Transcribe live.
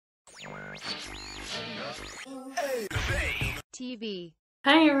TV.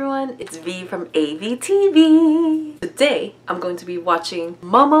 Hi everyone, it's V from AVTV. Today, I'm going to be watching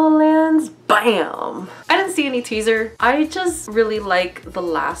Momoland's Baam. I didn't see any teaser. I just really like the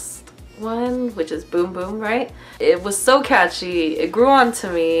last one, which is Boom Boom, right? It was so catchy, it grew on to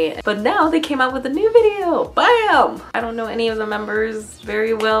me, but now they came out with a new video, Baam! I don't know any of the members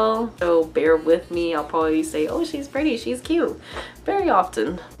very well, so bear with me. I'll probably say, oh, she's pretty, she's cute, very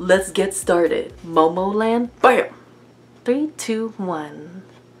often. Let's get started. Momoland, Baam! 3, 2, 1.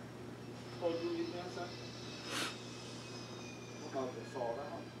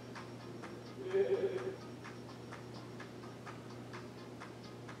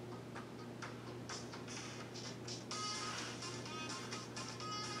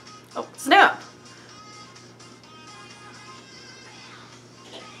 Oh, snap!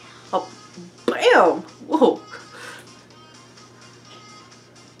 Oh, bam! Whoa!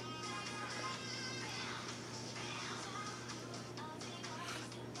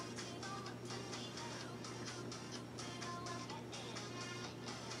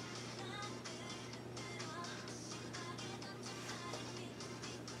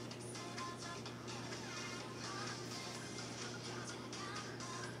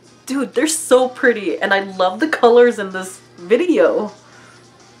 Dude, they're so pretty, and I love the colors in this video.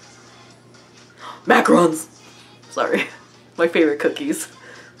 Macarons! Sorry, my favorite cookies.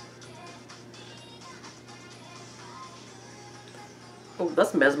 Oh,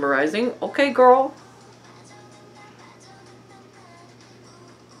 that's mesmerizing. Okay, girl.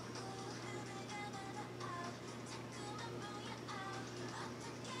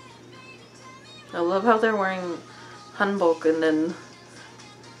 I love how they're wearing hanbok and then...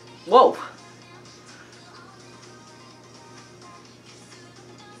 Whoa!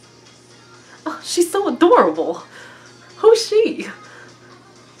 Oh, she's so adorable! Who's she?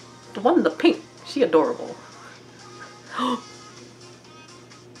 The one in the pink. She adorable.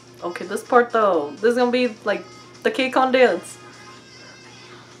 Okay, this part though. This is gonna be like the K-Con dance.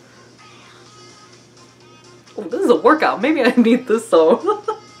 Oh, this is a workout. Maybe I need this song.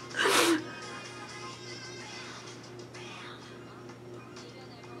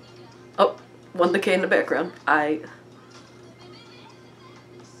 Oh, 1K in the background.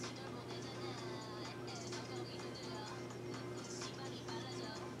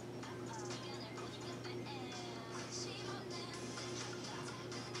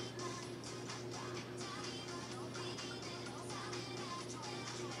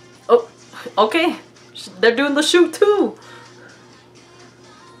 Oh, okay. They're doing the shoot too.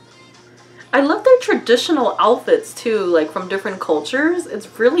 I love their traditional outfits too, like from different cultures.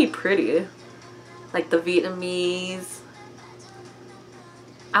 It's really pretty. Like the Vietnamese.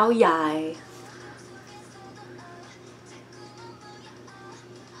 Ao Yai.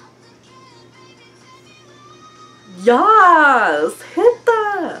 Yes! Hit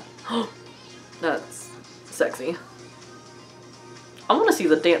that! That's sexy. I want to see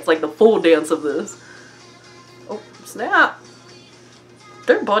the dance, like the full dance of this. Oh, snap!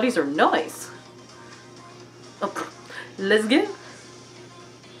 Their bodies are nice. Oh, let's get.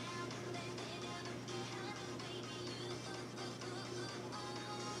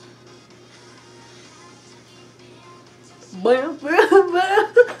 Bam, bam,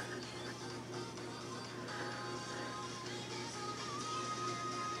 bam.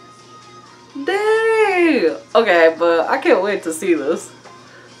 Dang! Okay, but I can't wait to see this.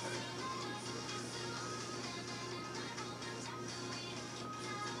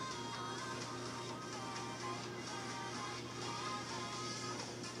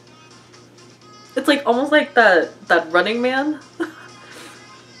 It's like almost like that Running Man.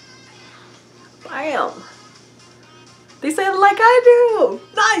 Bam! They say it like I do!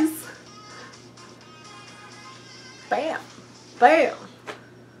 Nice! Bam! Bam!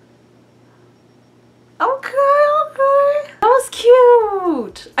 Okay. That was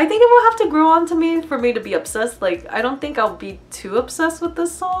cute! I think it will have to grow on to me for me to be obsessed. Like, I don't think I'll be too obsessed with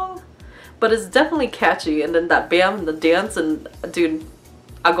this song. But it's definitely catchy. And then that bam and the dance and dude,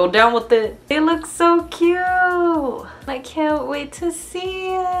 I'll go down with it. They look so cute! I can't wait to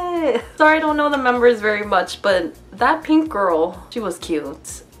see it! Sorry I don't know the members very much, but that pink girl, she was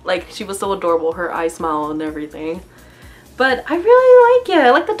cute. Like, she was so adorable, her eye smile and everything. But I really like it. I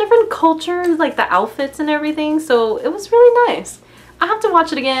like the different cultures, like the outfits and everything, so it was really nice. I have to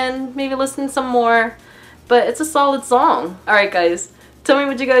watch it again, maybe listen some more, but it's a solid song. Alright guys, tell me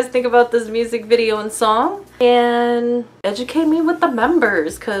what you guys think about this music video and song, and educate me with the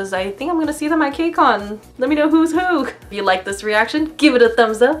members, because I think I'm gonna see them at K-Con. Let me know who's who. If you like this reaction, give it a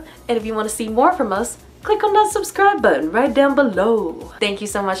thumbs up, and if you want to see more from us, click on that subscribe button right down below. Thank you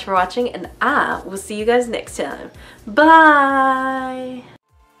so much for watching, and I will see you guys next time. Bye!